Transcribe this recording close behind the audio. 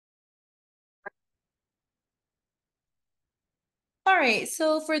All right,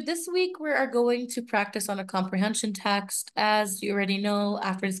 so for this week, we are going to practice on a comprehension text. As you already know,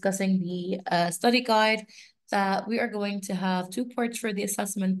 after discussing the study guide, that we are going to have two parts for the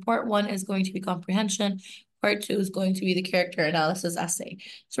assessment. Part one is going to be comprehension. Part two is going to be the character analysis essay.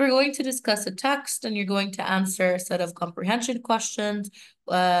 So we're going to discuss a text, and you're going to answer a set of comprehension questions,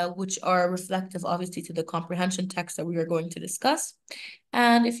 which are reflective, obviously, to the comprehension text that we are going to discuss.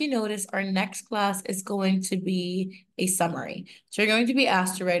 And if you notice, our next class is going to be a summary. So you're going to be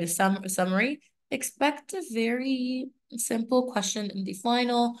asked to write a summary. Expect a very simple question in the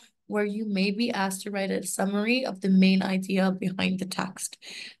final where you may be asked to write a summary of the main idea behind the text,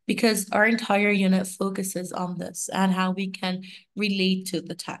 because our entire unit focuses on this and how we can relate to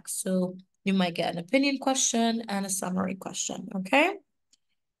the text. So you might get an opinion question and a summary question, okay?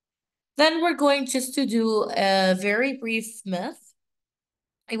 Then we're going just to do a very brief myth.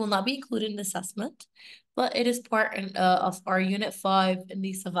 It will not be included in the assessment, but it is part of our Unit 5 in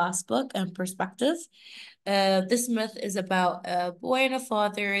the Savas book and perspective. This myth is about a boy and a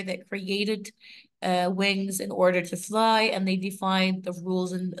father that created wings in order to fly, and they defined the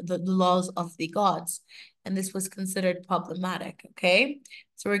rules and the laws of the gods. And this was considered problematic, okay?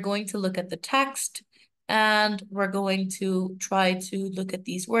 So we're going to look at the text, and we're going to try to look at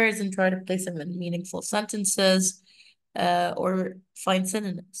these words and try to place them in meaningful sentences or find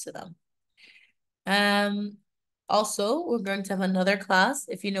synonyms to them. Um, Also, we're going to have another class.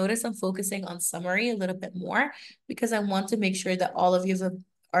 If you notice, I'm focusing on summary a little bit more because I want to make sure that all of you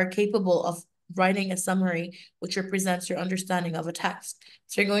are capable of writing a summary which represents your understanding of a text.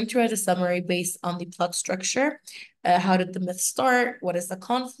 So you're going to write a summary based on the plot structure. How did the myth start? What is the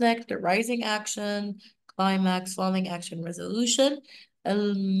conflict, the rising action, climax, falling action, resolution?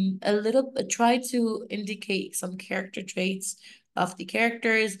 Try to indicate some character traits of the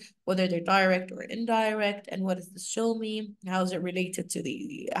characters, whether they're direct or indirect, and what does this show me? How is it related to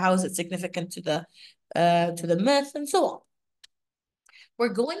how is it significant to the myth, and so on.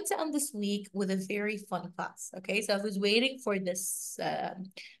 We're going to end this week with a very fun class. Okay, so I was waiting for this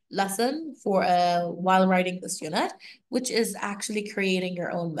lesson for while writing this unit, which is actually creating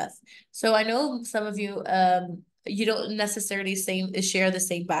your own myth. So I know some of you you don't necessarily share the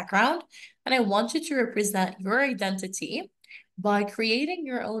same background, and I want you to represent your identity by creating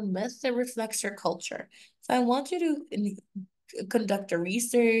your own myth that reflects your culture. So I want you to conduct a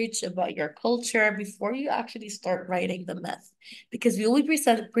research about your culture before you actually start writing the myth, because we will be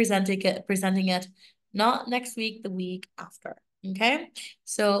presenting it not next week, the week after. Okay,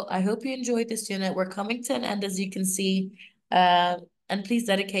 so I hope you enjoyed this unit. We're coming to an end, as you can see, and please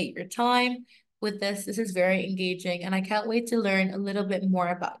dedicate your time with this. This is very engaging, and I can't wait to learn a little bit more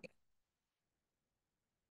about you.